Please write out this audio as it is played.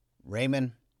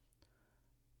Raymond,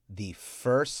 the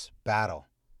first battle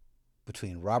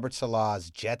between Robert Saleh's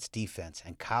Jets defense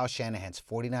and Kyle Shanahan's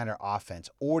 49er offense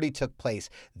already took place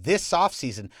this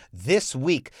offseason, this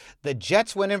week. The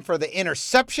Jets went in for the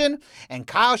interception, and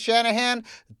Kyle Shanahan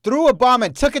threw a bomb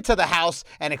and took it to the house,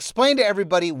 and explained to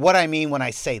everybody what I mean when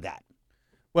I say that.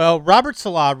 Well, Robert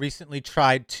Saleh recently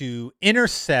tried to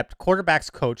intercept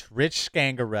quarterbacks coach Rich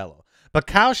Scangarello, but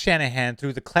Kyle Shanahan,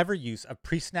 through the clever use of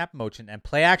pre-snap motion and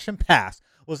play-action pass,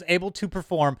 was able to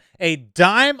perform a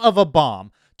dime of a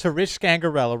bomb to Rich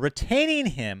Scangarello, retaining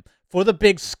him for the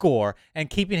big score and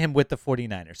keeping him with the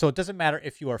 49ers. So it doesn't matter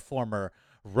if you are a former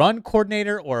run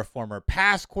coordinator or a former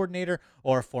pass coordinator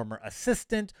or a former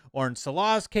assistant, or in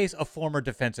Saleh's case, a former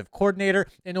defensive coordinator.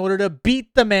 In order to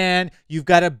beat the man, you've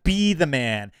got to be the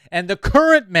man. And the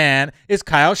current man is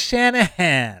Kyle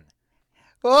Shanahan.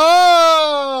 Oh,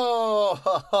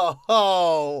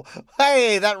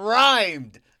 hey, that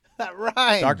rhymed. That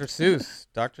rhymed. Dr.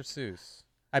 Seuss.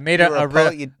 I made a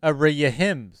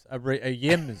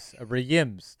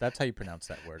yims. That's how you pronounce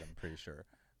that word, I'm pretty sure.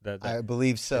 I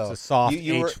believe so. It's a soft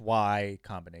HY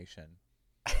combination.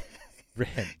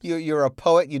 You're a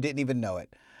poet. You didn't even know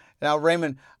it. Now,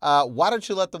 Raymond, why don't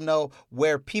you let them know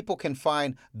where people can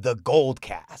find the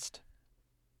Goldcast?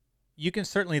 You can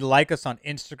certainly like us on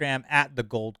Instagram at the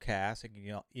Goldcast, and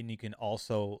you can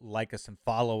also like us and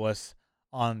follow us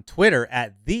on Twitter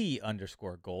at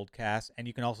 @the_Goldcast, and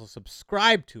you can also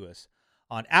subscribe to us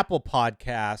on Apple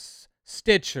Podcasts,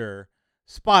 Stitcher,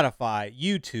 Spotify,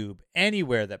 YouTube,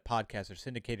 anywhere that podcasts are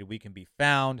syndicated. We can be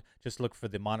found. Just look for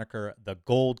the moniker The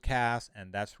Goldcast,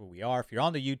 and that's where we are. If you're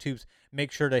on the YouTubes, make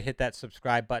sure to hit that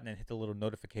subscribe button and hit the little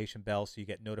notification bell so you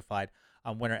get notified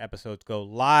on when our episodes go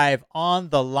live on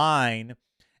the line.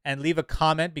 And leave a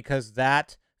comment, because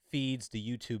that feeds the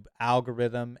YouTube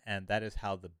algorithm, and that is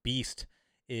how the beast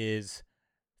is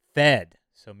fed.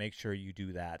 So make sure you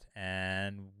do that.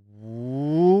 And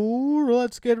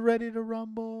let's get ready to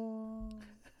rumble.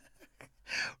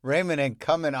 Raymond and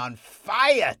coming on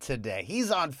fire today. He's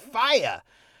on fire.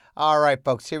 All right,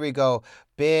 folks, here we go.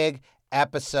 Big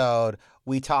episode.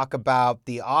 We talk about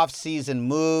the off-season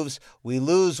moves. We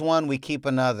lose one, we keep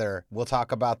another. We'll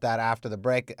talk about that after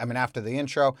the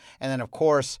intro. And then, of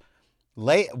course,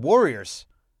 Warriors,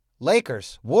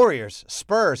 Lakers, Warriors,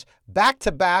 Spurs,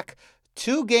 back-to-back,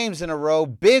 2 games in a row,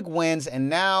 big wins, and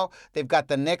now they've got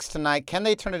the Knicks tonight. Can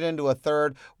they turn it into a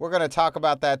third? We're going to talk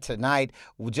about that tonight,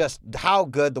 just how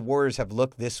good the Warriors have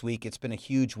looked this week. It's been a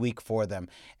huge week for them.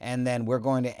 And then we're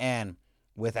going to end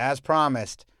with, as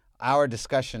promised, our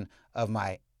discussion of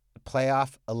my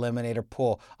playoff eliminator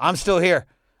pool. I'm still here.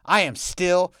 I am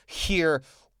still here.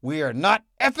 We are not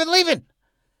effing leaving.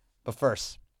 But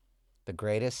first, the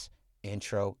greatest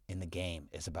intro in the game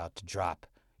is about to drop.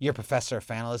 Your professor of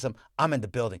fanalism, I'm in the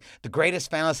building. The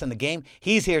greatest fanalist in the game,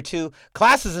 he's here too.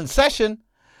 Class is in session.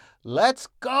 Let's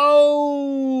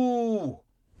go.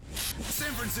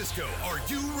 San Francisco, are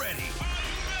you ready?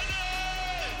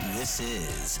 This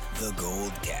is the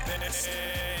Goldcast.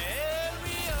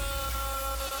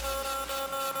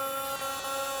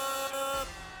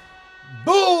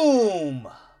 Boom!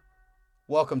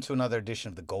 Welcome to another edition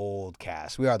of the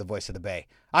Goldcast. We are the voice of the Bay.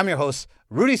 I'm your host,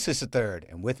 Rudy Solis III,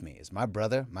 and with me is my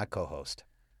brother, my co-host,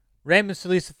 Raymond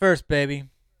Solis first, baby.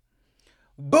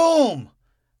 Boom!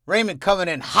 Raymond coming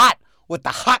in hot with the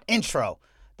hot intro,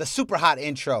 the super hot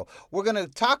intro. We're going to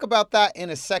talk about that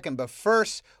in a second, but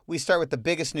first we start with the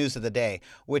biggest news of the day,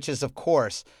 which is, of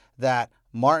course, that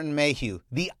Martin Mayhew,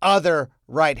 the other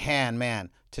right-hand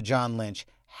man to John Lynch,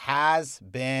 has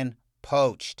been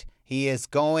poached. He is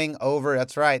going over,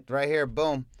 that's right here,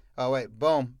 boom. Oh, wait,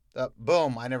 boom.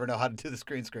 Boom. I never know how to do the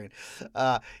screen.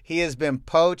 He has been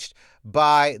poached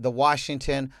by the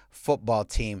Washington football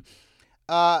team.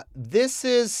 This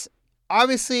is,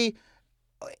 obviously,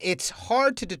 it's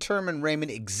hard to determine,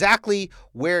 Raymond, exactly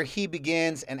where he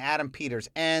begins and Adam Peters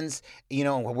ends,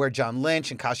 where John Lynch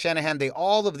and Kyle Shanahan,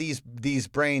 all of these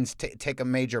brains take a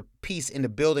major piece into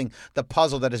building the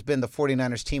puzzle that has been the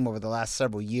 49ers team over the last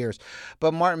several years.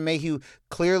 But Martin Mayhew,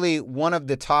 clearly one of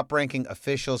the top-ranking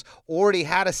officials, already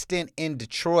had a stint in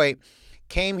Detroit,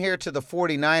 came here to the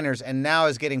 49ers, and now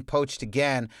is getting poached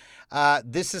again.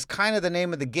 This is kind of the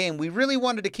name of the game. We really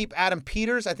wanted to keep Adam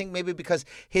Peters, I think maybe because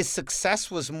his success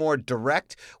was more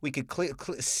direct. We could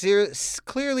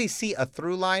clearly see a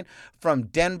through line from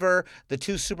Denver, the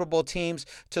 2 Super Bowl teams,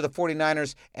 to the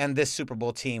 49ers and this Super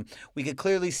Bowl team. We could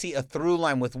clearly see a through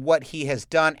line with what he has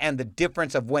done and the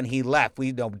difference of when he left.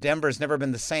 We know Denver's never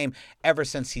been the same ever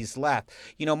since he's left.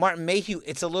 Martin Mayhew,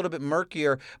 it's a little bit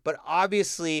murkier, but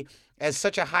obviously as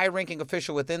such a high-ranking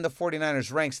official within the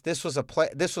 49ers ranks, this was a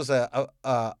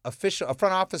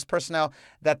front office personnel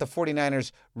that the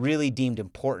 49ers really deemed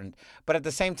important. But at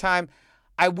the same time,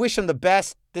 I wish him the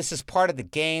best. This is part of the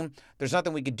game. There's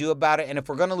nothing we could do about it. And if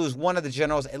we're going to lose one of the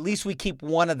generals, at least we keep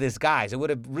one of these guys. I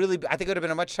think it would have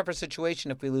been a much tougher situation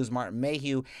if we lose Martin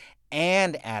Mayhew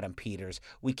and Adam Peters.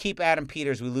 We keep Adam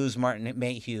Peters, we lose Martin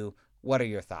Mayhew. What are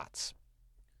your thoughts?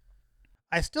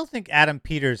 I still think Adam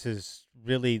Peters is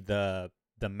really the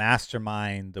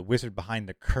mastermind, the wizard behind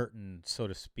the curtain, so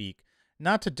to speak.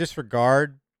 Not to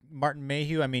disregard Martin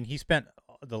Mayhew. I mean, he spent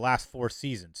the last 4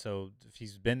 seasons, so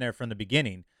he's been there from the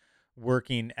beginning,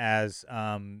 working as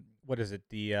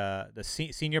the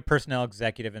senior personnel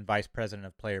executive and vice president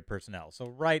of player personnel.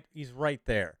 So he's right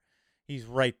there. He's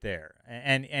right there.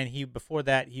 And he before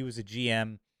that he was a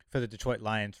GM for the Detroit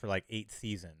Lions for like 8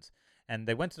 seasons. And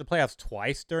they went to the playoffs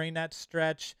twice during that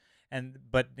stretch.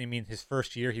 But I mean, his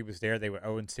first year he was there, they were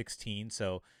 0-16.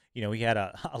 So, he had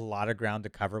a lot of ground to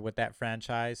cover with that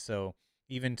franchise. So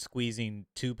even squeezing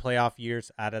 2 playoff years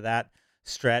out of that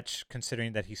stretch,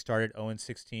 considering that he started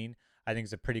 0-16, I think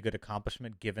is a pretty good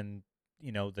accomplishment given,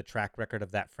 the track record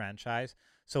of that franchise.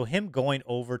 So him going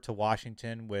over to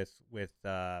Washington with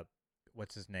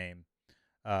what's his name?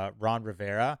 Ron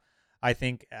Rivera. I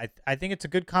think it's a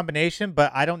good combination,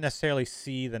 but I don't necessarily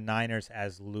see the Niners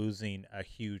as losing a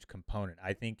huge component.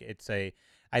 I think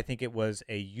it was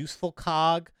a useful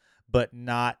cog, but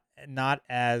not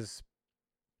as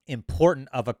important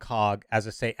of a cog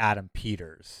as say Adam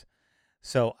Peters.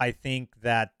 So I think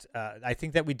that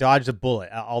we dodged a bullet.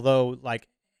 Although like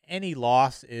any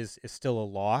loss is still a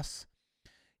loss.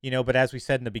 But as we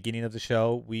said in the beginning of the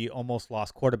show, we almost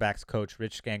lost quarterbacks coach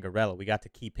Rich Scangarello. We got to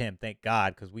keep him, thank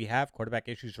God, because we have quarterback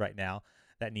issues right now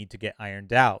that need to get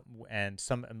ironed out. And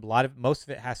most of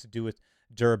it has to do with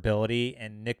durability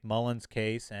and Nick Mullins'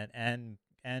 case, and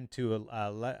to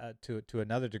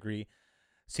another degree,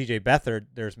 CJ Beathard.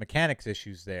 There's mechanics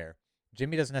issues there.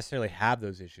 Jimmy doesn't necessarily have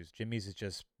those issues. Jimmy's is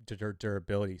just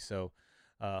durability. So.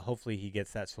 Hopefully he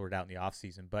gets that sorted out in the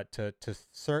offseason. But to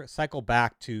cycle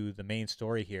back to the main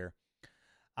story here,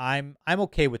 I'm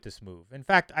okay with this move. In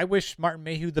fact, I wish Martin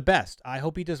Mayhew the best. I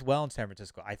hope he does well in San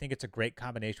Francisco. I think it's a great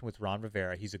combination with Ron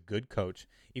Rivera. He's a good coach,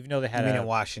 even though they had in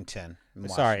Washington. In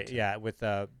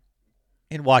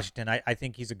Washington. I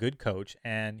think he's a good coach,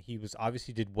 and he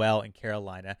obviously did well in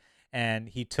Carolina, and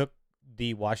he took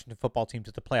the Washington football team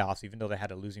to the playoffs, even though they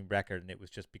had a losing record, and it was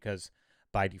just because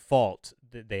by default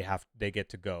they get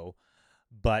to go.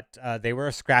 But they were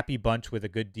a scrappy bunch with a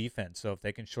good defense. So if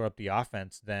they can shore up the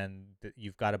offense, then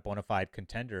you've got a bona fide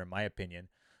contender, in my opinion.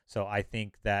 So I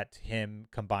think that him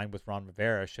combined with Ron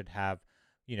Rivera should have,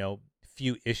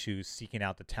 few issues seeking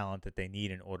out the talent that they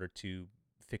need in order to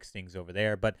fix things over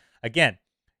there. But again,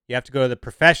 you have to go to the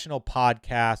professional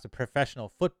podcast, the professional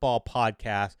football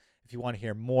podcast, if you want to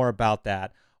hear more about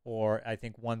that. Or I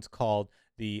think one's called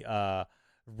the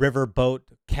Riverboat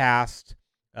Cast,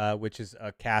 which is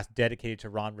a cast dedicated to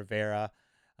Ron Rivera.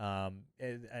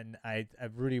 And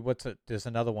Rudy, there's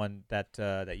another one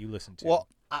that you listen to.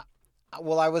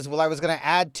 I was going to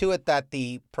add to it that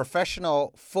the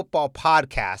professional football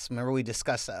podcast, remember we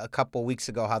discussed a couple weeks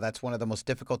ago how that's one of the most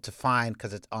difficult to find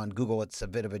because it's on Google. It's a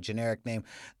bit of a generic name.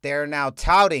 They're now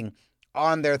touting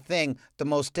on their thing the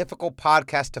most difficult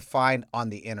podcast to find on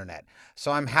the internet.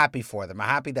 So I'm happy for them. I'm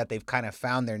happy that they've kind of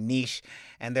found their niche,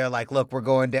 and they're like, look, we're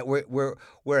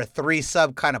a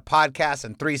 3-sub kind of podcast,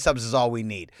 and 3 subs is all we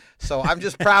need. So I'm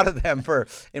just proud of them for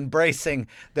embracing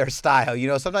their style.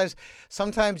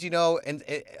 Sometimes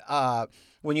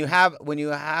when you have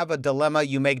a dilemma,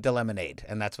 you make dilemonade,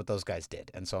 and that's what those guys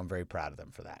did. And so I'm very proud of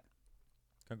them for that.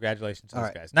 Congratulations to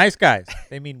those guys. Nice guys.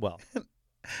 They mean well.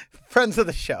 Friends of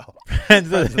the show.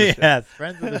 Friends of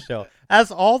the show.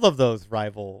 As all of those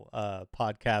rival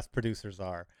podcast producers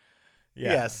are.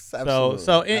 Yeah. Yes, absolutely.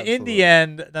 So in the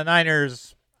end, the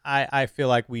Niners, I feel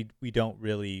like we don't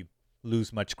really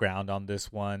lose much ground on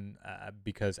this one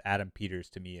because Adam Peters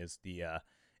to me is the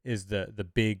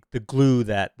glue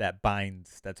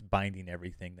that's binding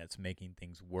everything, that's making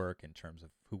things work in terms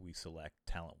of who we select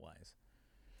talent-wise.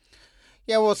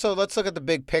 Yeah, well, so let's look at the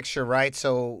big picture, right?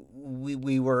 So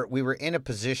we were in a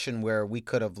position where we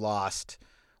could have lost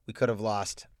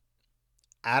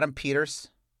Adam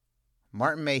Peters,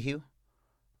 Martin Mayhew,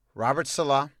 Robert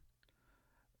Salah,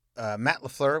 Matt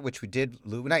LaFleur, which we did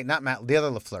lose. Not Matt, the other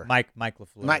LaFleur. Mike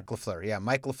LaFleur. Mike LaFleur, yeah,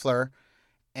 Mike LaFleur,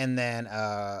 and then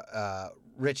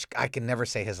Rich. I can never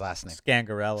say his last name.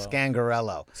 Scangarello.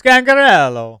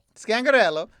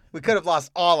 We could have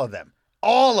lost all of them,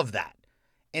 all of that.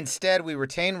 Instead, we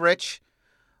retain Rich.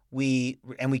 we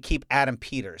keep Adam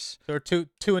Peters. So we're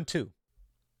 2-2.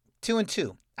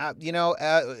 2-2.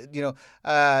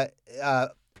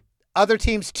 Other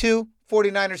teams 2,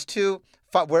 49ers 2.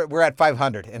 We're at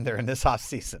 500 in this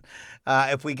offseason.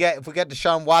 If we get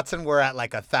Deshaun Watson, we're at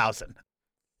like 1,000.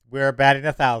 We're batting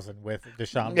 1,000 with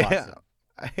Deshaun Watson.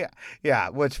 Yeah.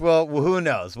 Which who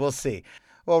knows? We'll see.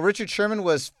 Well, Richard Sherman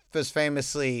was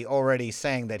famously already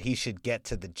saying that he should get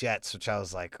to the Jets, which I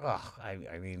was like, I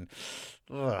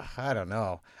don't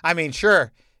know. I mean,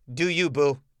 sure, do you,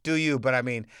 boo, do you? But I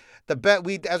mean,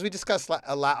 as we discussed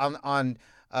a lot on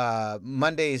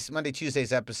Monday,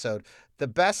 Tuesday's episode, the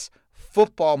best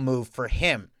football move for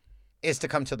him is to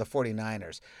come to the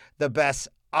 49ers. The best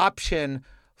option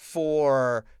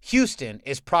for Houston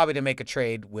is probably to make a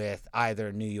trade with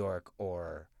either New York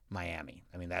or Miami.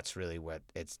 I mean, that's really what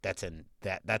that's in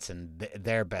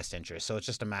their best interest. So it's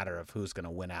just a matter of who's going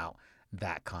to win out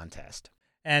that contest.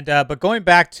 And but going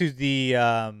back to the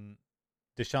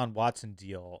Deshaun Watson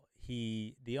deal,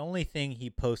 the only thing he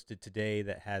posted today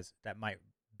that might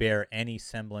bear any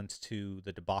semblance to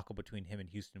the debacle between him and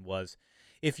Houston was,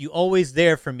 if you always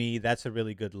there for me, that's a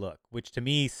really good look, which to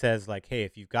me says like, hey,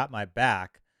 if you've got my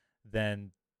back,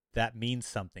 then that means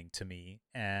something to me.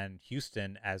 And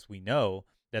Houston, as we know,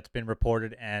 that's been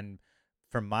reported, and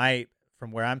from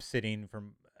where I'm sitting,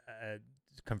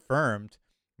 confirmed,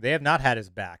 they have not had his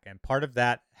back. And part of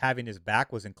that having his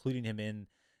back was including him in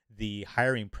the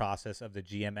hiring process of the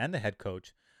GM and the head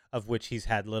coach, of which he's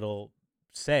had little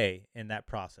say in that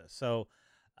process. So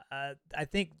I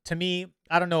think, to me,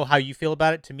 I don't know how you feel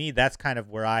about it. To me, that's kind of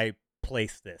where I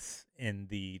place this in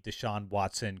the Deshaun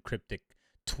Watson cryptic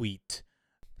tweet.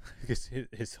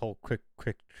 his whole quick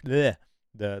bleh.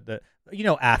 The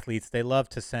athletes, they love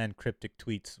to send cryptic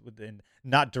tweets and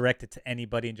not direct it to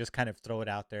anybody and just kind of throw it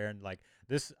out there and like,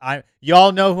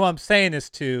 y'all know who I'm saying this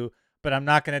to, but I'm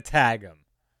not going to tag him.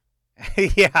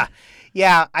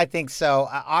 Yeah, I think so.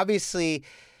 Obviously,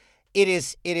 it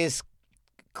is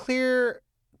clear.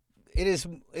 It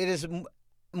is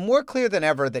more clear than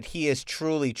ever that he is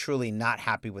truly, truly not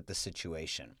happy with the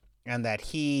situation and that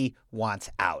he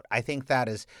wants out. I think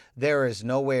there is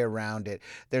no way around it.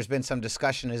 There's been some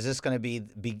discussion. Is this going to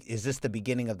is this the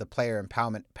beginning of the player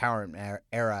empowerment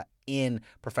era in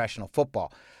professional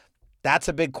football? That's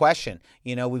a big question.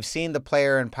 We've seen the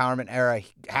player empowerment era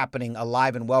happening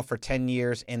alive and well for 10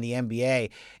 years in the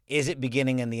NBA. Is it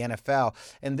beginning in the NFL?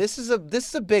 And this is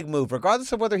a big move,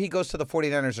 regardless of whether he goes to the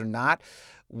 49ers or not.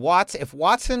 If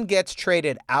Watson gets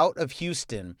traded out of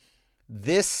Houston,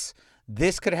 this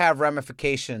could have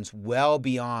ramifications well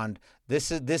beyond this.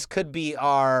 This could be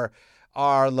our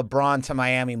LeBron to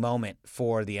Miami moment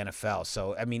for the NFL.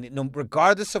 So, I mean,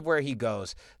 regardless of where he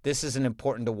goes, this is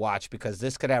important to watch because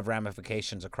this could have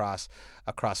ramifications across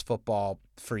football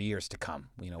for years to come.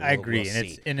 I agree.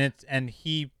 We'll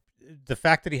see. The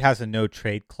fact that he has a no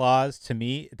trade clause, to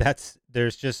me,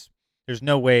 there's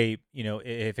no way,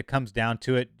 if it comes down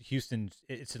to it, Houston,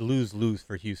 it's a lose-lose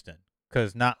for Houston,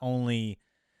 because not only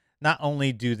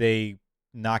do they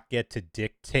not get to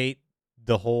dictate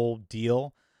the whole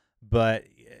deal, but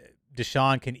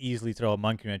Deshaun can easily throw a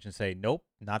monkey wrench and say, nope,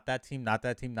 not that team, not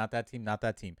that team, not that team, not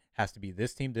that team. Has to be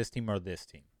this team, or this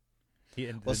team.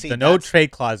 The no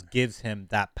trade clause gives him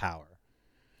that power.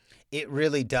 It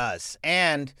really does.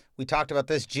 And we talked about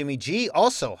this. Jimmy G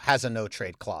also has a no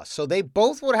trade clause. So they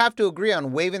both would have to agree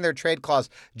on waiving their trade clause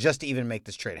just to even make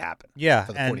this trade happen. Yeah,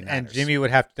 for the and 49ers. And Jimmy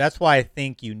would have to. That's why I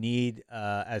think you need,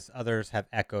 as others have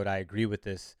echoed, I agree with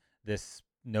this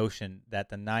notion that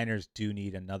the Niners do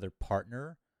need another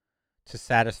partner to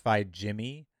satisfy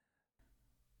Jimmy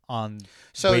on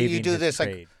waiving you do his this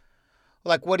trade.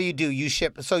 Like what do? You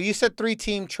ship. So you said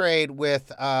 3-team trade with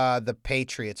the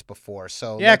Patriots before.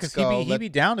 So yeah, because he'd be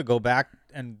down to go back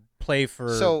and play for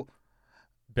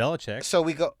Belichick. So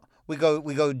we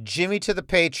go Jimmy to the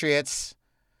Patriots.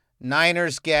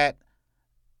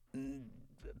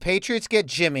 Patriots get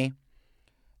Jimmy.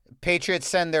 Patriots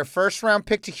send their first-round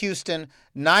pick to Houston.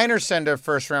 Niners send their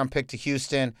first-round pick to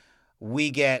Houston.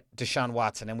 We get Deshaun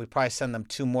Watson, and we probably send them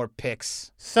 2 more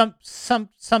picks.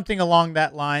 Something along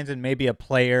that lines, and maybe a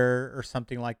player or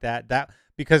something like that.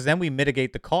 Because then we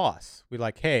mitigate the costs. We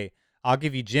like, hey, I'll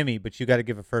give you Jimmy, but you got to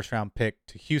give a first-round pick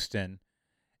to Houston,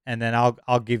 and then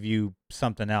I'll give you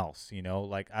something else.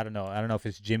 Like I don't know if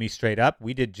it's Jimmy straight up.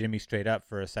 We did Jimmy straight up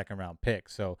for a second-round pick.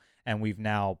 So, and we've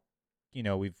now,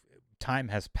 time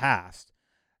has passed,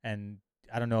 and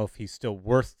I don't know if he's still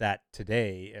worth that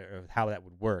today or how that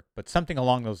would work, but something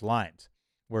along those lines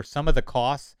where some of the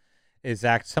costs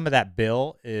some of that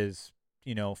bill is,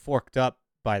 forked up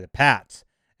by the Pats,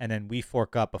 and then we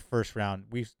fork up a first round.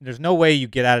 There's no way you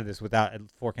get out of this without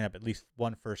forking up at least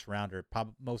one first rounder,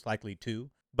 probably most likely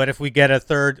two. But if we get a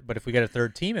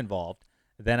third team involved,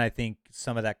 then I think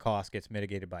some of that cost gets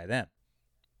mitigated by them.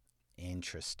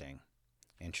 Interesting.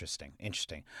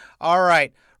 All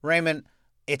right, Raymond,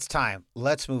 it's time.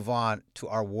 Let's move on to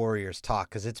our Warriors talk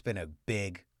because it's been a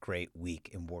big, great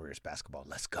week in Warriors basketball.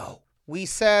 Let's go. We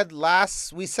said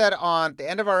on the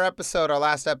end of our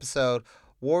last episode,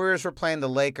 Warriors were playing the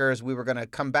Lakers. We were going to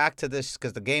come back to this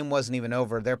because the game wasn't even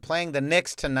over. They're playing the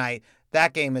Knicks tonight.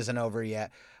 That game isn't over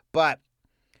yet. But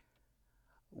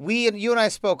you and I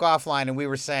spoke offline, and we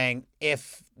were saying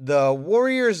if the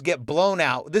Warriors get blown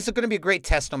out, this is going to be a great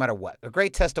test no matter what. A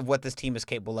great test of what this team is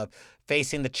capable of,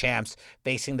 facing the champs,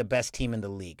 facing the best team in the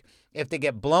league. If they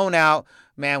get blown out,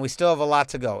 man, we still have a lot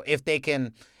to go. If they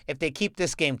keep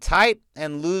this game tight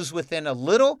and lose within a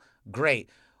little,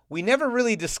 great. We never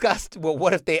really discussed, well,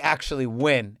 what if they actually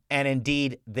win? And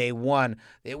indeed, they won.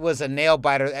 It was a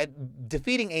nail-biter,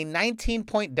 defeating a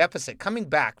 19-point deficit. Coming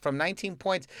back from 19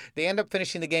 points, they end up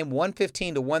finishing the game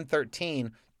 115 to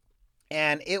 113.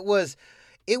 And it was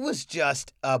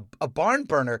just a barn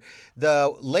burner.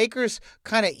 The Lakers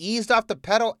kind of eased off the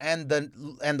pedal, and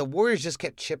the Warriors just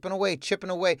kept chipping away.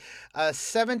 A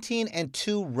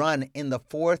 17-2 run in the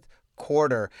fourth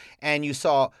quarter. And you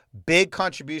saw big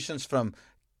contributions from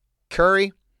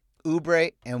Curry,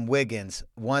 Oubre, and Wiggins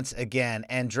once again,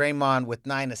 and Draymond with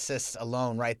 9 assists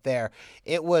alone right there.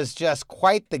 It was just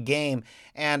quite the game.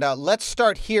 And let's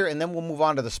start here, and then we'll move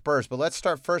on to the Spurs. But let's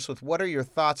start first with what are your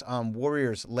thoughts on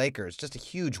Warriors-Lakers? Just a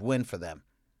huge win for them.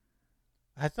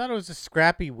 I thought it was a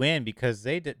scrappy win because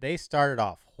they started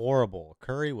off horrible.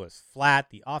 Curry was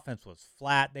flat. The offense was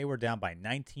flat. They were down by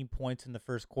 19 points in the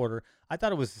first quarter. I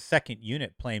thought it was the second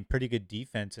unit playing pretty good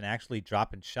defense and actually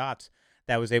dropping shots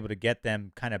that was able to get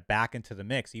them kind of back into the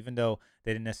mix. Even though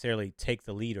they didn't necessarily take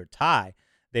the lead or tie,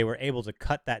 they were able to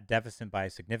cut that deficit by a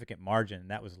significant margin, and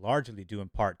that was largely due in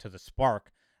part to the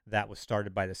spark that was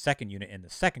started by the second unit in the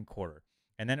second quarter.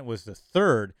 And then it was the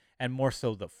third, and more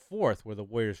so the fourth, where the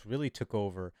Warriors really took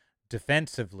over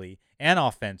defensively and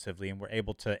offensively and were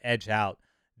able to edge out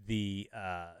the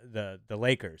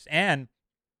Lakers. And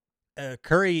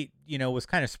Curry, was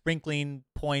kind of sprinkling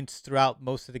points throughout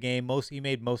most of the game. He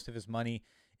made most of his money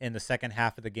in the second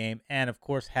half of the game, and of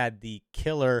course had the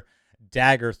killer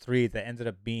dagger three that ended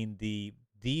up being the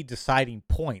deciding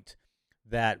point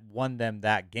that won them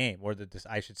that game, or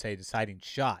deciding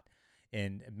shot,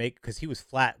 because he was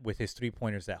flat with his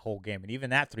 3-pointers that whole game, and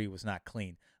even that three was not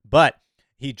clean. But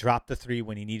he dropped the three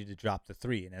when he needed to drop the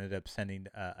three, and ended up sending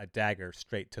a dagger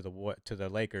straight to the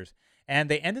Lakers, and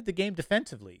they ended the game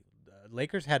defensively.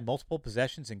 Lakers had multiple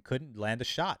possessions and couldn't land a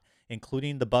shot,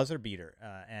 including the buzzer beater,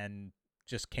 and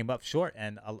just came up short.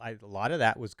 And a lot of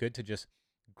that was good to just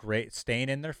staying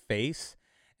in their face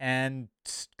and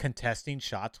contesting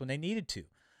shots when they needed to.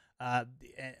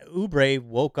 Oubre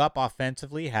woke up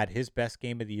offensively, had his best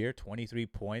game of the year, 23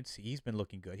 points. He's been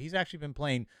looking good. He's actually been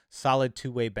playing solid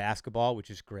two-way basketball, which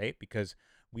is great because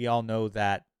we all know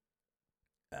that,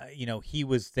 he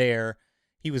was there.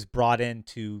 He was brought in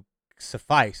to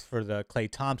suffice for the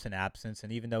Klay Thompson absence,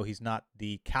 and even though he's not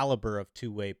the caliber of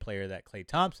two-way player that Klay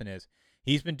Thompson is,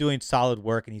 he's been doing solid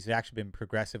work, and he's actually been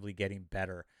progressively getting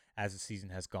better as the season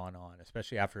has gone on,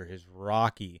 especially after his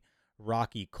rocky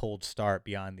cold start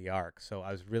beyond the arc. So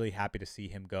I was really happy to see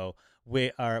him go.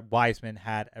 Wiseman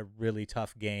had a really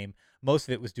tough game. Most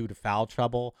of it was due to foul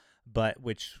trouble, but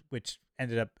which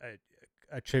ended up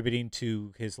attributing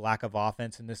to his lack of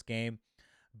offense in this game.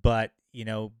 But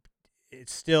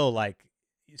it's still like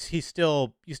you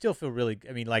still feel really.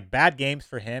 I mean, like bad games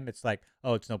for him, it's like,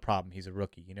 oh, it's no problem. He's a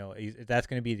rookie. That's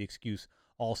going to be the excuse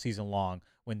all season long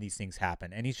when these things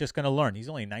happen, and he's just going to learn. He's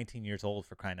only 19 years old,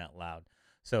 for crying out loud.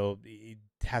 So he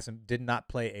did not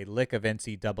play a lick of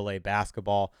NCAA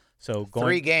basketball. So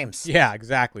 3 games. Yeah,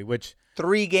 exactly.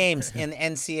 3 games in the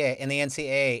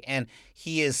NCAA, and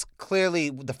he is clearly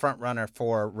the front runner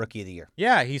for Rookie of the Year.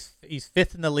 Yeah, he's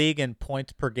 5th in the league in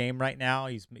points per game right now.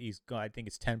 He's I think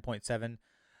it's 10.7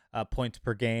 points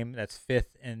per game. That's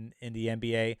 5th in the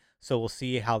NBA. So we'll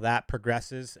see how that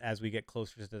progresses as we get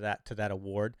closer to that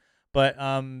award. But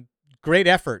great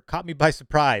effort. Caught me by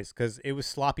surprise because it was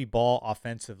sloppy ball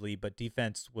offensively, but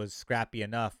defense was scrappy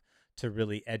enough to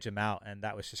really edge him out, and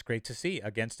that was just great to see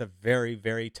against a very,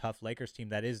 very tough Lakers team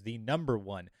that is the number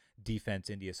 1 defense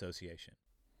in the association.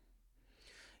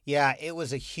 Yeah, it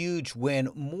was a huge win.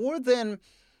 More than,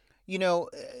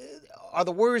 are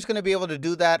the Warriors going to be able to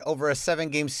do that over a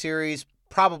 7-game series?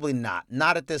 Probably not.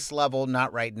 Not at this level,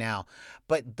 not right now.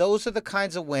 But those are the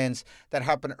kinds of wins that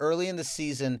happen early in the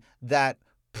season that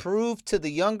prove to the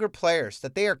younger players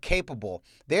that they are capable.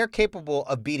 They are capable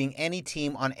of beating any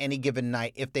team on any given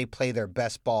night if they play their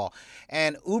best ball.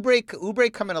 And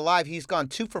Oubre coming alive, he's gone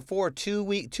 2 for 4,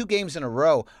 2 games in a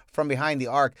row from behind the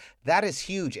arc. That is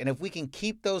huge. And if we can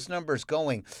keep those numbers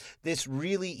going,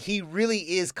 he really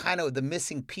is kind of the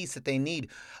missing piece that they need.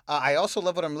 I also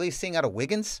love what I'm really seeing out of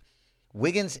Wiggins.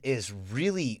 Wiggins is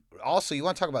really also, you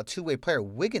want to talk about two-way player,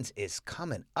 Wiggins is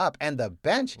coming up, and the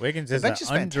bench is an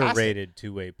underrated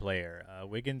two-way player.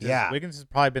 Wiggins has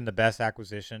probably been the best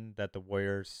acquisition that the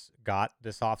Warriors got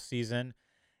this offseason.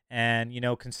 And,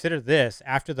 consider this.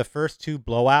 After the first two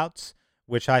blowouts,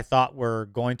 which I thought were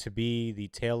going to be the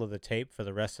tail of the tape for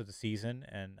the rest of the season,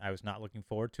 and I was not looking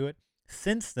forward to it,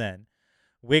 since then,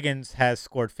 Wiggins has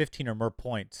scored 15 or more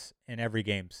points in every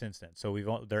game since then. So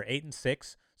they're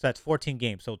 8-6. So that's 14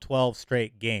 games. So 12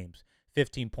 straight games,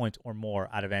 15 points or more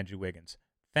out of Andrew Wiggins.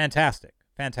 Fantastic.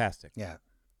 Yeah,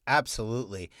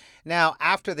 absolutely. Now,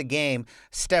 after the game,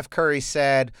 Steph Curry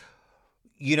said,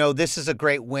 this is a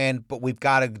great win, but we've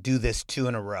got to do this 2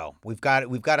 in a row. We've got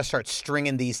to start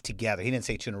stringing these together. He didn't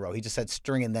say 2 in a row. He just said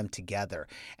stringing them together.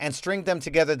 And string them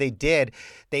together they did.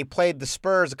 They played the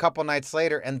Spurs a couple nights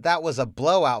later, and that was a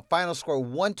blowout. Final score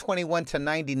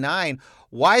 121-99.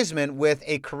 Wiseman with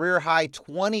a career-high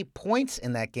 20 points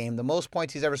in that game, the most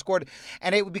points he's ever scored.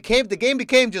 And the game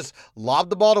became just lob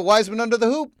the ball to Wiseman under the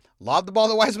hoop. Lob the ball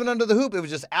to Wiseman under the hoop. It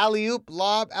was just alley-oop,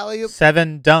 lob, alley-oop.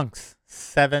 7 dunks.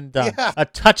 7 dunks. Yeah. A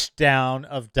touchdown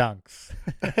of dunks.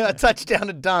 A touchdown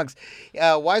of dunks.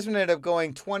 Wiseman ended up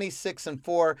going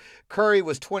 26-4. Curry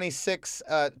was 26,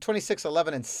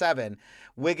 11-7.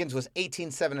 Wiggins was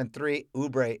 18-7-3.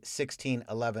 Oubre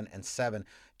 16-11-7.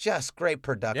 Just great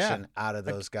production out of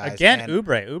those guys. Again,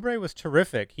 Oubre was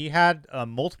terrific. He had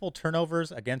multiple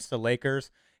turnovers against the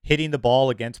Lakers, hitting the ball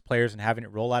against players and having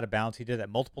it roll out of bounds. He did that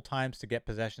multiple times to get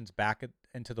possessions back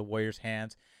into the Warriors'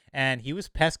 hands. And he was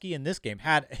pesky in this game.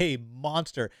 Had a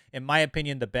monster. In my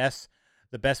opinion, the best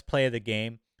play of the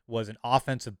game was an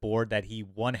offensive board that he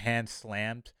one-hand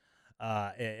slammed.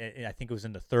 I think it was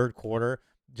in the third quarter.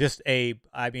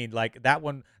 That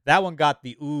one got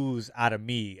the ooze out of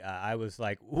me. I was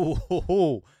like,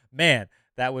 ooh, man,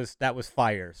 that was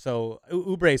fire. So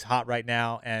Oubre's hot right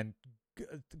now, and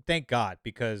thank God,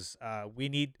 because we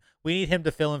need him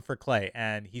to fill in for Clay,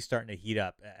 and he's starting to heat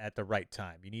up at the right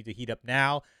time. You need to heat up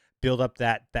now, build up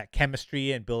that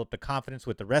chemistry, and build up the confidence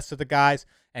with the rest of the guys,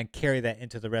 and carry that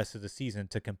into the rest of the season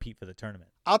to compete for the tournament.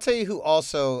 I'll tell you who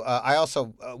also.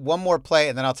 One more play,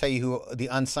 and then I'll tell you who the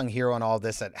unsung hero in all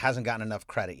this that hasn't gotten enough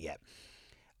credit yet.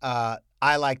 I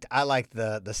liked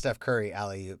the Steph Curry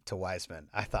alley-oop to Wiseman.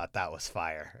 I thought that was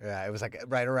fire. Yeah, it was like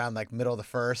right around like middle of the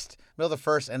first,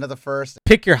 end of the first.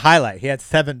 Pick your highlight. He had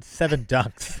seven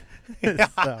dunks. Yeah,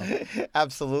 so.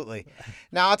 Absolutely.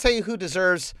 Now I'll tell you who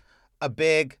deserves a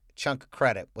big chunk of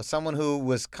credit. Was someone who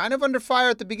was kind of under fire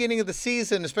at the beginning of the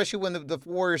season, especially when the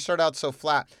Warriors started out so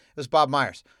flat. It was Bob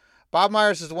Myers. Bob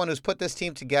Myers is the one who's put this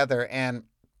team together. And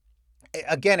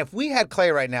again, if we had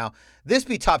Clay right now, this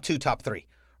be top 2, top 3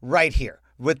 right here.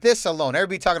 With this alone,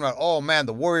 everybody talking about, oh man,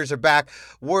 the Warriors are back.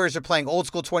 Warriors are playing old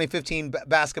school 2015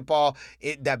 basketball.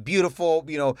 That beautiful,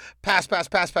 pass,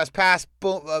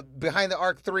 boom, behind the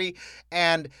arc 3.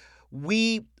 And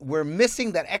we were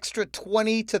missing that extra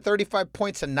 20 to 35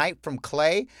 points a night from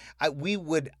Clay. I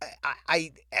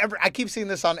keep seeing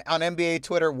this on NBA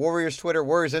Twitter, Warriors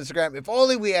Instagram. If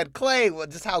only we had Clay,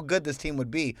 just how good this team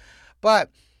would be. But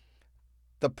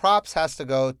the props has to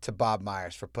go to Bob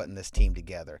Myers for putting this team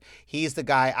together. He's the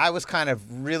guy. I was kind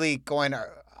of really going,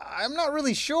 I'm not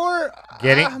really sure.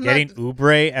 Getting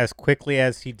Oubre as quickly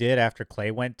as he did after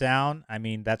Clay went down, I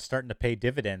mean, that's starting to pay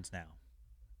dividends now.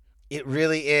 It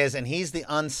really is, and he's the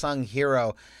unsung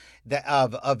hero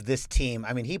of this team.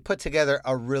 I mean, he put together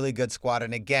a really good squad,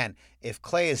 and again, if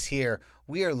Clay is here,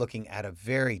 we are looking at a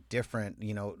very different.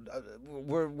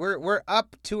 We're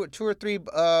up two or three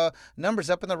numbers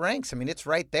up in the ranks. I mean, it's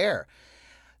right there.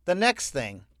 The next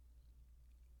thing,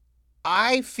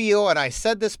 I feel, and I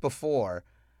said this before,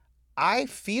 I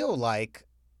feel like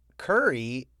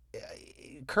Curry.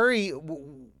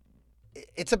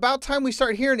 It's about time we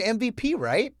start hearing MVP,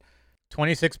 right?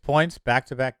 26 points,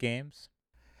 back-to-back games.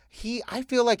 I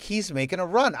feel like he's making a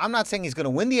run. I'm not saying he's going to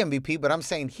win the MVP, but I'm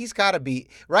saying he's got to be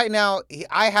right now.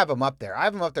 I have him up there. I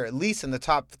have him up there at least in the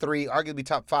top 3, arguably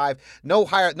top 5. No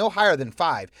higher than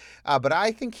 5. But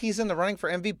I think he's in the running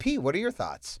for MVP. What are your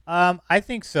thoughts? I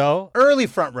think so. Early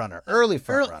front runner. Early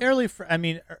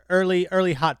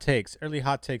hot takes. Early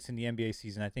hot takes in the NBA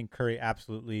season. I think Curry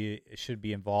absolutely should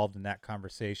be involved in that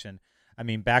conversation. I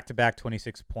mean, back-to-back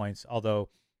 26 points, although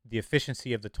the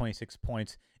efficiency of the 26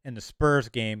 points in the Spurs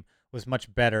game was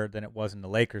much better than it was in the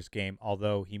Lakers game,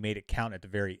 although he made it count at the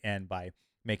very end by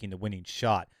making the winning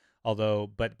shot.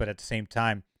 But at the same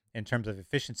time, in terms of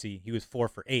efficiency, he was 4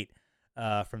 for 8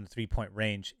 from the 3-point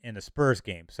range in the Spurs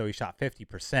game. So he shot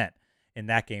 50% in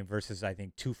that game versus, I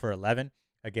think, 2 for 11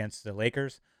 against the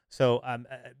Lakers. So,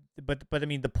 but I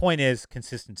mean, the point is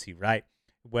consistency, right?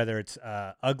 Whether it's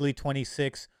ugly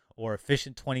 26 or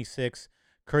efficient 26,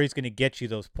 Curry's going to get you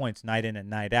those points night in and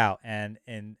night out, and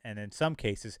in some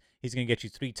cases, he's going to get you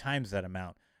 3 times that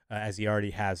amount, as he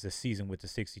already has this season with the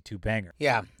 62 banger.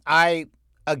 Yeah,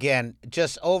 again,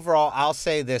 just overall, I'll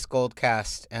say this,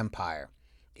 Goldcast Empire.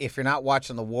 If you're not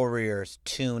watching the Warriors,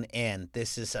 tune in.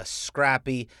 This is a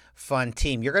scrappy, fun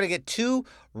team. You're going to get 2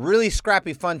 really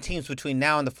scrappy, fun teams between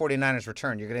now and the 49ers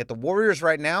return. You're going to get the Warriors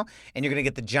right now, and you're going to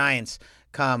get the Giants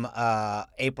come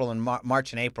April and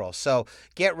March and April. So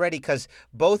get ready, because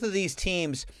both of these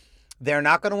teams, they're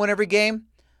not going to win every game.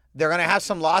 They're going to have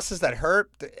some losses that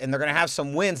hurt, and they're going to have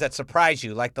some wins that surprise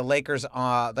you, like the Lakers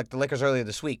earlier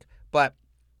this week. But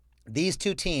these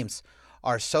 2 teams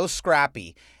are so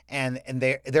scrappy, and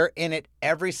they're in it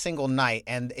every single night.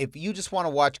 And if you just want to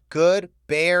watch good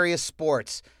Bay Area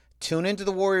sports, tune into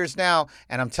the Warriors now.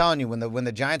 And I'm telling you, when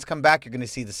the Giants come back, you're going to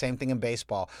see the same thing in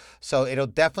baseball. So it'll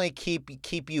definitely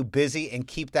keep you busy and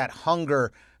keep that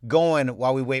hunger going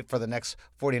while we wait for the next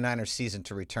 49ers season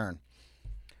to return.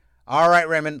 All right,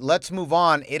 Raymond, let's move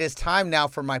on. It is time now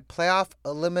for my playoff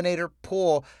eliminator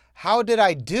pool. How did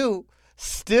I do?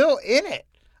 Still in it.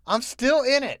 I'm still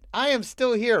in it. I am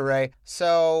still here, Ray.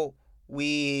 So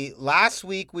last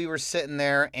week we were sitting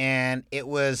there, and it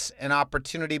was an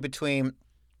opportunity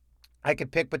I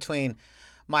could pick between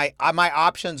my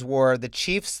options were the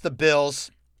Chiefs, the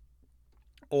Bills,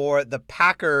 or the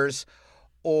Packers,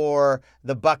 or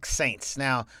the Bucs Saints.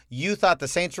 Now, you thought the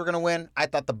Saints were going to win. I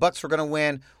thought the Bucs were going to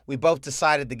win. We both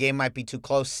decided the game might be too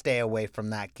close. Stay away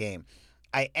from that game.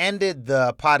 I ended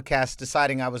the podcast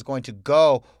deciding I was going to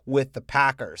go with the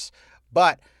Packers,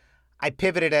 but I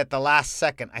pivoted at the last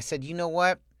second. I said, you know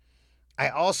what? I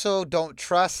also don't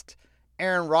trust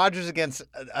Aaron Rodgers against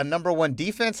a number 1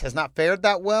 defense. Has not fared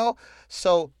that well.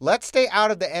 So let's stay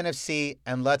out of the NFC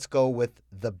and let's go with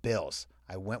the Bills.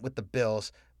 I went with the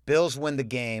Bills. Bills win the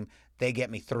game. They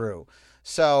get me through.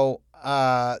 So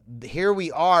here we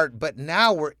are, but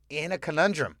now we're in a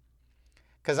conundrum,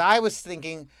 because I was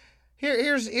thinking,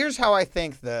 here's how I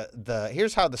think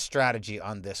here's how the strategy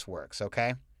on this works,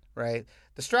 okay? Right?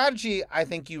 The strategy I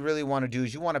think you really want to do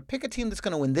is you want to pick a team that's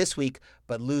going to win this week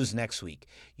but lose next week.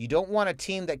 You don't want a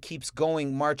team that keeps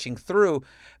marching through,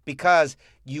 because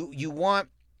you want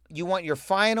your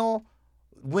final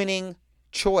winning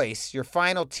choice, your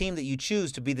final team that you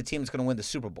choose to be the team that's going to win the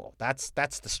Super Bowl. That's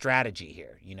the strategy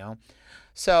here, you know?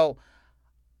 So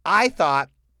I thought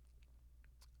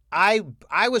I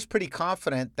was pretty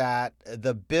confident that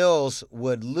the Bills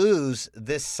would lose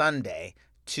this Sunday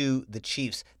to the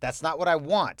Chiefs. That's not what I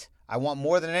want. I want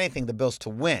more than anything the Bills to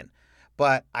win.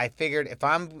 But I figured if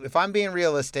I'm being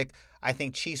realistic, I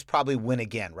think Chiefs probably win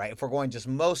again, right? If we're going just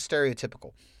most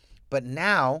stereotypical. But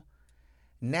now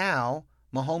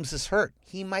Mahomes is hurt.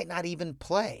 He might not even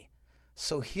play.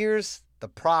 So here's the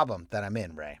problem that I'm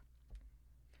in, Ray.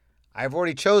 I've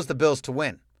already chose the Bills to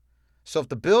win. So if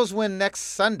the Bills win this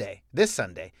Sunday,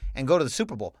 and go to the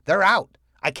Super Bowl, they're out.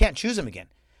 I can't choose them again.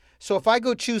 So if I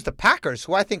go choose the Packers,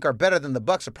 who I think are better than the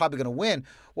Bucs, are probably going to win.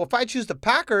 Well, if I choose the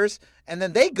Packers and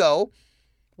then they go,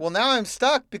 well, now I'm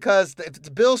stuck, because if it's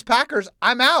Bills-Packers,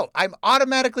 I'm out. I'm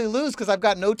automatically lose because I've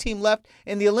got no team left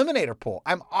in the eliminator pool.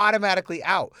 I'm automatically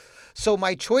out. So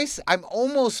my choice, I'm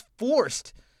almost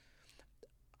forced.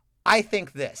 I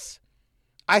think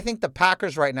the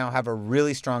Packers right now have a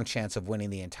really strong chance of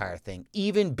winning the entire thing,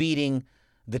 even beating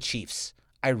the Chiefs.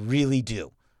 I really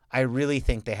do. I really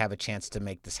think they have a chance to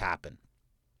make this happen.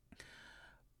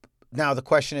 Now, the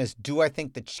question is, do I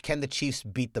think can the Chiefs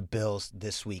beat the Bills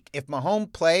this week? If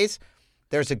Mahomes plays,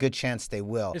 there's a good chance they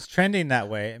will. It's trending that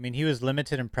way. I mean, he was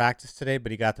limited in practice today,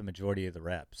 but he got the majority of the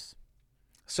reps.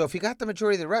 So if he got the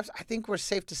majority of the reps, I think we're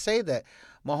safe to say that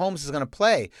Mahomes is going to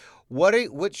play.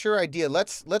 What's your idea?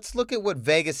 Let's look at what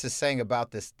Vegas is saying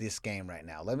about this game right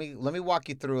now. Let me walk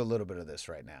you through a little bit of this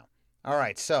right now. All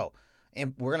right, so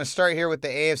we're going to start here with the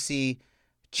AFC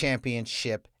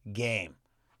Championship game.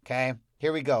 Okay,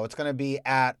 here we go. It's going to be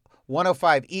at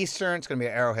 1:05 Eastern. It's going to be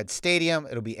at Arrowhead Stadium.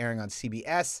 It'll be airing on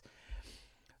CBS.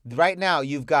 Right now,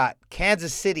 you've got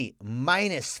Kansas City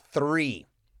 -3.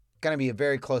 Going to be a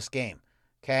very close game.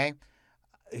 Okay,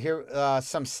 here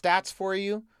some stats for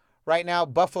you. Right now,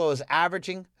 Buffalo is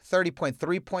averaging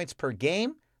 30.3 points per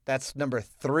game. That's number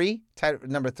three in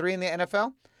the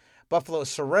NFL. Buffalo is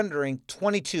surrendering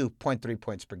 22.3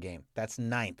 points per game. That's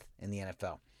 9th in the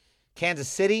NFL. Kansas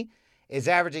City is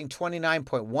averaging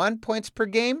 29.1 points per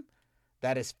game.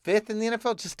 That is 5th in the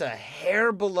NFL, just a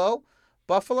hair below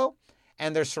Buffalo.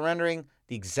 And they're surrendering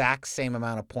the exact same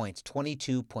amount of points,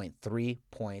 22.3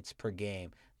 points per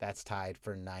game. That's tied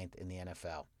for 9th in the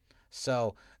NFL.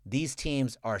 So these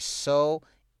teams are so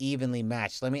evenly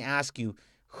matched. Let me ask you,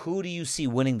 who do you see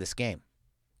winning this game?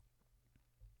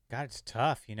 God, it's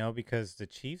tough, because the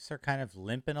Chiefs are kind of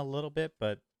limping a little bit,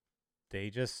 but they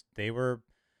were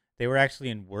actually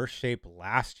in worse shape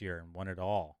last year and won it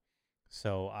all.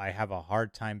 So I have a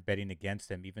hard time betting against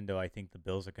them, even though I think the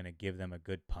Bills are going to give them a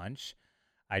good punch.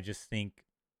 I just think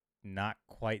not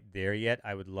quite there yet.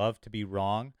 I would love to be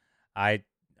wrong. I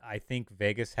think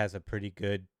Vegas has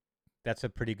that's a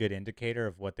pretty good indicator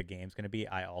of what the game's going to be.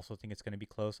 I also think it's going to be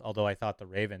close, although I thought the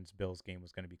Ravens-Bills game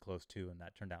was going to be close too, and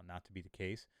that turned out not to be the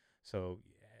case. So,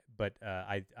 but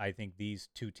I think these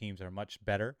two teams are much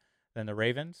better than the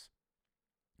Ravens.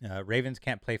 Ravens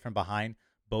can't play from behind.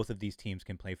 Both of these teams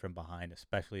can play from behind,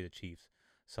 especially the Chiefs.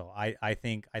 So I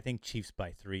think Chiefs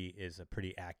by 3 is a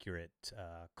pretty accurate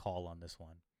call on this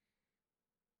one.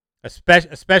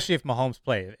 Especially if Mahomes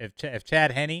plays. If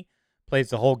Chad Henne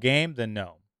plays the whole game, then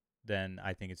no. Then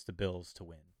I think it's the Bills to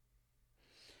win.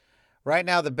 Right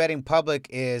now, the betting public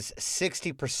is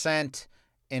 60%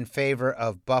 in favor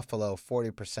of Buffalo,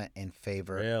 40% in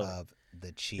favor of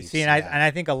the Chiefs. See, and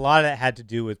I think a lot of that had to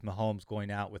do with Mahomes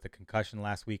going out with a concussion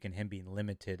last week and him being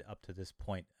limited up to this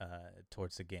point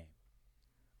towards the game.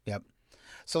 Yep.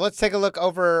 So let's take a look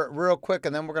over real quick,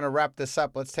 and then we're going to wrap this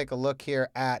up. Let's take a look here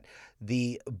at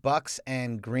the Bucks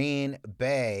and Green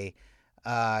Bay.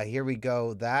 Here we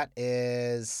go. That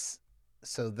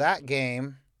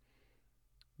game,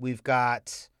 we've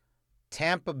got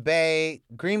Tampa Bay.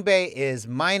 Green Bay is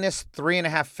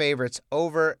 -3.5 favorites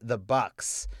over the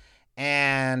Bucks.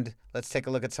 And let's take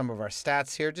a look at some of our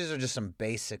stats here. These are just some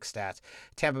basic stats.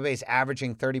 Tampa Bay is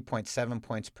averaging 30.7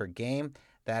 points per game.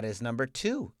 That is number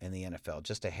 2 in the NFL,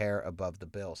 just a hair above the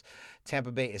Bills.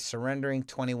 Tampa Bay is surrendering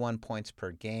 21 points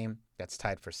per game. That's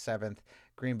tied for 7th.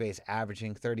 Green Bay is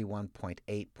averaging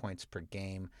 31.8 points per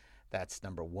game. That's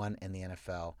number 1 in the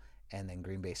NFL. And then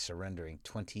Green Bay surrendering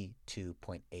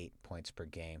 22.8 points per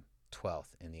game,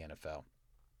 12th in the NFL.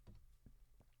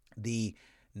 The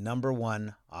number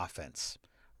 1 offense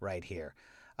right here.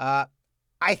 I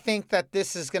think that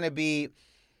this is going to be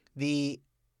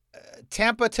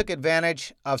Tampa took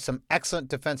advantage of some excellent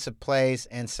defensive plays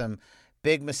and some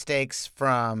big mistakes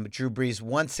from Drew Brees.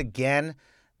 Once again,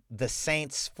 the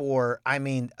Saints for,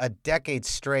 a decade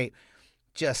straight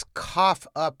just cough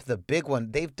up the big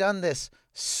one. They've done this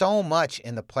so much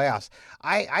in the playoffs.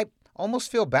 I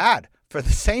almost feel bad for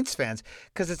the Saints fans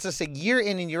because it's just a year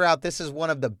in and year out. This is one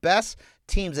of the best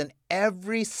teams, and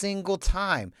every single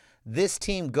time this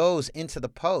team goes into the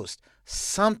post,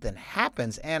 something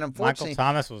happens, and unfortunately, Michael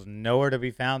Thomas was nowhere to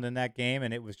be found in that game,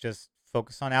 and it was just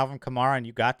focus on Alvin Kamara, and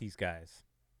you got these guys.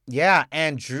 Yeah,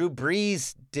 and Drew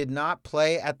Brees did not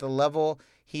play at the level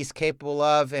he's capable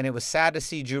of, and it was sad to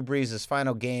see Drew Brees'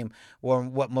 final game, or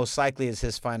what most likely is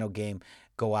his final game,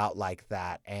 go out like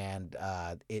that, and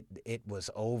it was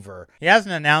over. He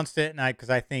hasn't announced it, and because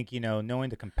I think knowing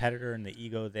the competitor and the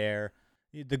ego there,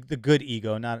 the good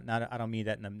ego, not I don't mean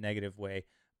that in a negative way,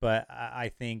 but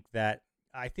I think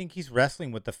he's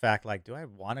wrestling with the fact, like, do I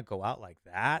want to go out like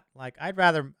that? Like, I'd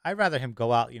rather him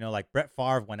go out, like Brett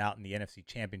Favre went out in the NFC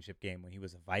Championship game when he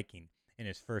was a Viking in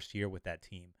his first year with that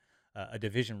team, a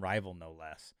division rival no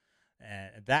less,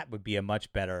 and that would be a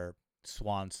much better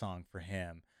swan song for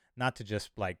him, not to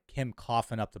just like him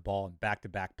coughing up the ball in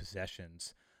back-to-back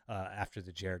possessions after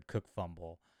the Jared Cook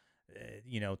fumble.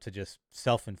 To just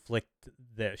self-inflict,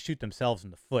 shoot themselves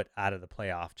in the foot out of the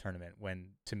playoff tournament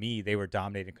when, to me, they were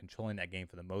dominating, controlling that game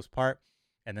for the most part,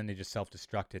 and then they just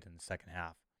self-destructed in the second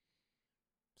half.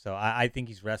 So I think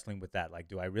he's wrestling with that. Like,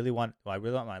 do I really want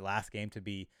my last game to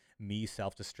be me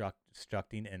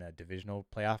self-destructing in a divisional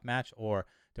playoff match, or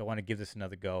do I want to give this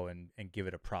another go and give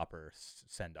it a proper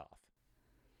send-off?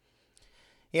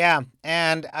 Yeah,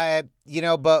 and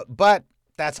but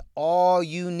that's all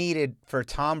you needed for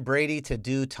Tom Brady to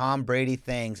do Tom Brady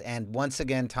things. And once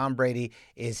again, Tom Brady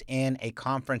is in a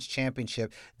conference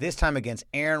championship, this time against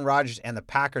Aaron Rodgers and the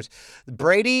Packers.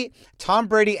 Tom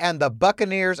Brady and the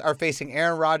Buccaneers are facing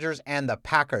Aaron Rodgers and the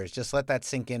Packers. Just let that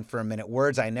sink in for a minute.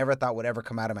 Words I never thought would ever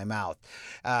come out of my mouth,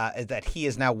 is that he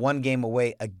is now one game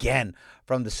away again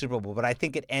from the Super Bowl. But I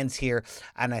think it ends here,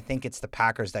 and I think it's the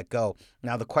Packers that go.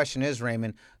 Now, the question is,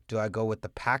 Raymond, Do I go with the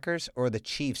Packers or the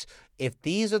Chiefs? If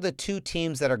these are the two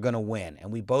teams that are going to win, and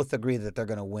we both agree that they're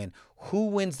going to win, who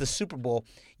wins the Super Bowl?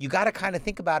 You got to kind of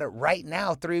think about it right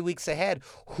now, 3 weeks ahead.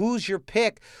 Who's your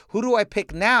pick? Who do I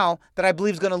pick now that I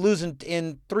believe is going to lose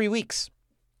in 3 weeks?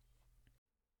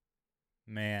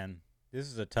 Man, this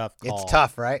is a tough call. It's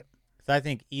tough, right? Because I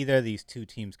think either of these two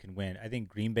teams can win. I think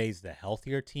Green Bay is the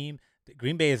healthier team.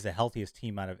 Green Bay is the healthiest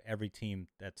team out of every team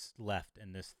that's left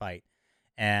in this fight.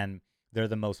 And they're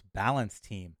the most balanced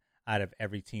team out of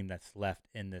every team that's left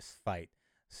in this fight.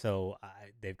 So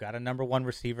they've got a number one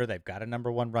receiver. They've got a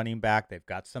number one running back. They've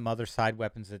got some other side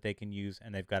weapons that they can use.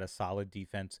 And they've got a solid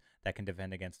defense that can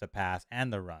defend against the pass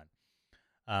and the run.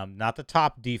 Not the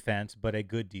top defense, but a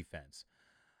good defense.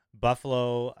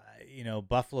 Buffalo's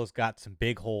got some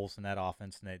big holes in that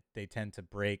offense, and they tend to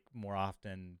break more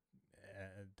often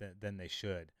than they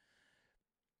should.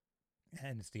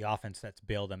 And it's the offense that's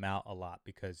bailed them out a lot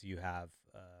because you have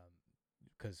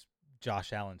because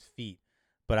Josh Allen's feet.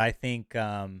 But I think,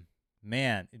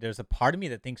 there's a part of me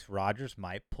that thinks Rodgers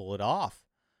might pull it off.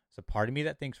 There's a part of me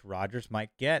that thinks Rodgers might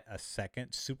get a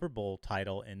second Super Bowl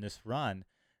title in this run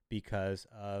because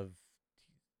of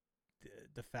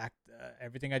the fact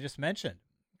everything I just mentioned.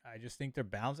 I just think they're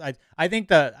balanced. I think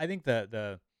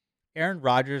the Aaron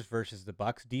Rodgers versus the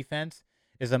Bucs defense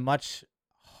is a much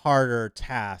harder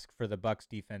task for the Bucs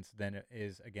defense than it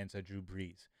is against a Drew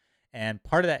Brees. And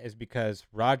part of that is because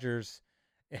Rodgers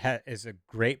is a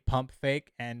great pump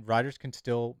fake, and Rodgers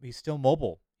he's still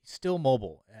mobile. He's still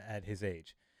mobile at his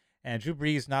age. And Drew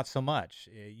Brees, not so much.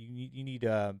 You need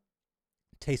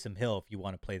Taysom Hill if you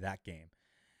want to play that game.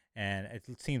 And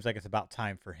it seems like it's about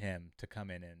time for him to come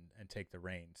in and take the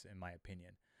reins, in my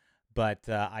opinion. But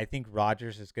I think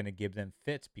Rodgers is going to give them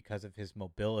fits because of his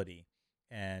mobility.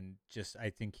 And I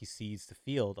think he sees the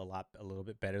field a little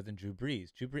bit better than Drew Brees.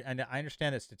 And I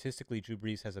understand that statistically Drew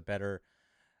Brees has a better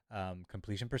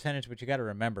completion percentage, but you got to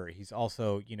remember he's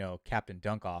also, Captain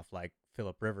Dunk-Off like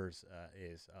Phillip Rivers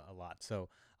is a lot. So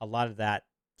a lot of that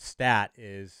stat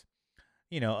is,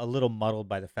 a little muddled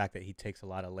by the fact that he takes a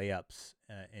lot of layups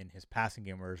in his passing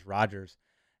game, whereas Rodgers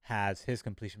has his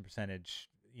completion percentage,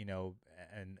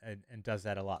 and does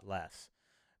that a lot less.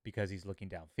 Because he's looking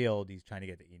downfield, he's trying to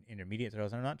get the intermediate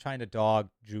throws. I'm not trying to dog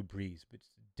Drew Brees, but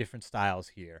different styles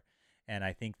here. And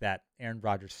I think that Aaron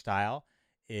Rodgers' style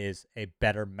is a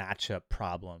better matchup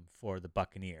problem for the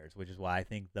Buccaneers, which is why I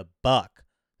think the Buck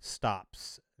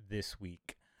stops this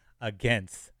week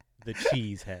against the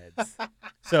Cheeseheads.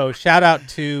 So shout out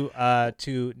to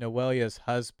Noelia's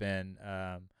husband,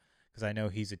 because I know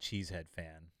he's a Cheesehead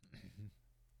fan.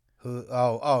 Who?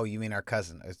 Oh, you mean our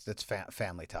cousin? It's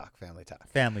family talk. Family talk.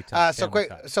 So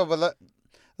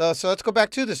let's go back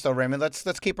to this though, Raymond.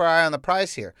 Let's keep our eye on the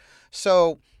prize here.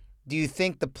 So, do you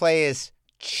think the play is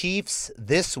Chiefs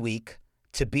this week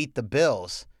to beat the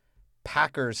Bills,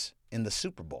 Packers in the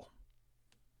Super Bowl?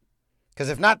 Because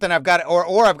if not, then I've got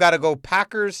I've got to go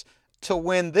Packers to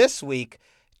win this week,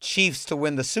 Chiefs to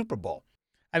win the Super Bowl.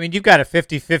 I mean, you've got a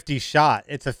 50-50 shot.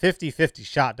 It's a 50-50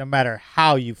 shot, no matter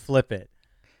how you flip it.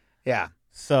 Yeah.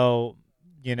 So,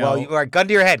 Well, you are gun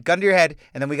to your head,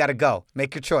 and then we got to go.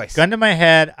 Make your choice. Gun to my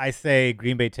head, I say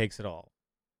Green Bay takes it all.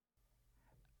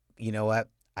 You know what?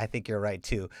 I think you're right,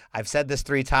 too. I've said this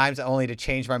 3 times only to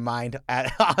change my mind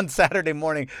on Saturday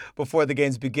morning before the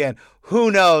games begin. Who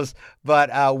knows? But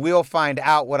we'll find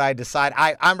out what I decide.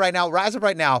 I'm right now, as of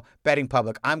right now, betting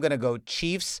public. I'm going to go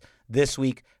Chiefs this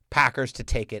week, Packers to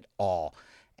take it all.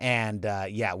 And,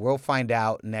 we'll find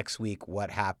out next week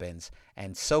what happens.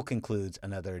 And so concludes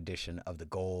another edition of the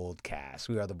Gold Cast.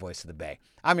 We are the voice of the Bay.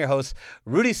 I'm your host,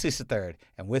 Rudy Solis III,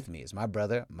 and with me is my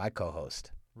brother, my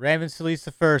co-host. Raymond Solis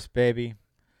the first, baby.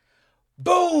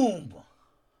 Boom!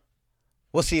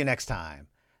 We'll see you next time.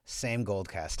 Same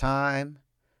Goldcast time,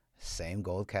 same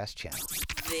Goldcast channel.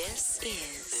 This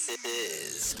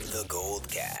is the Gold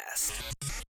Cast.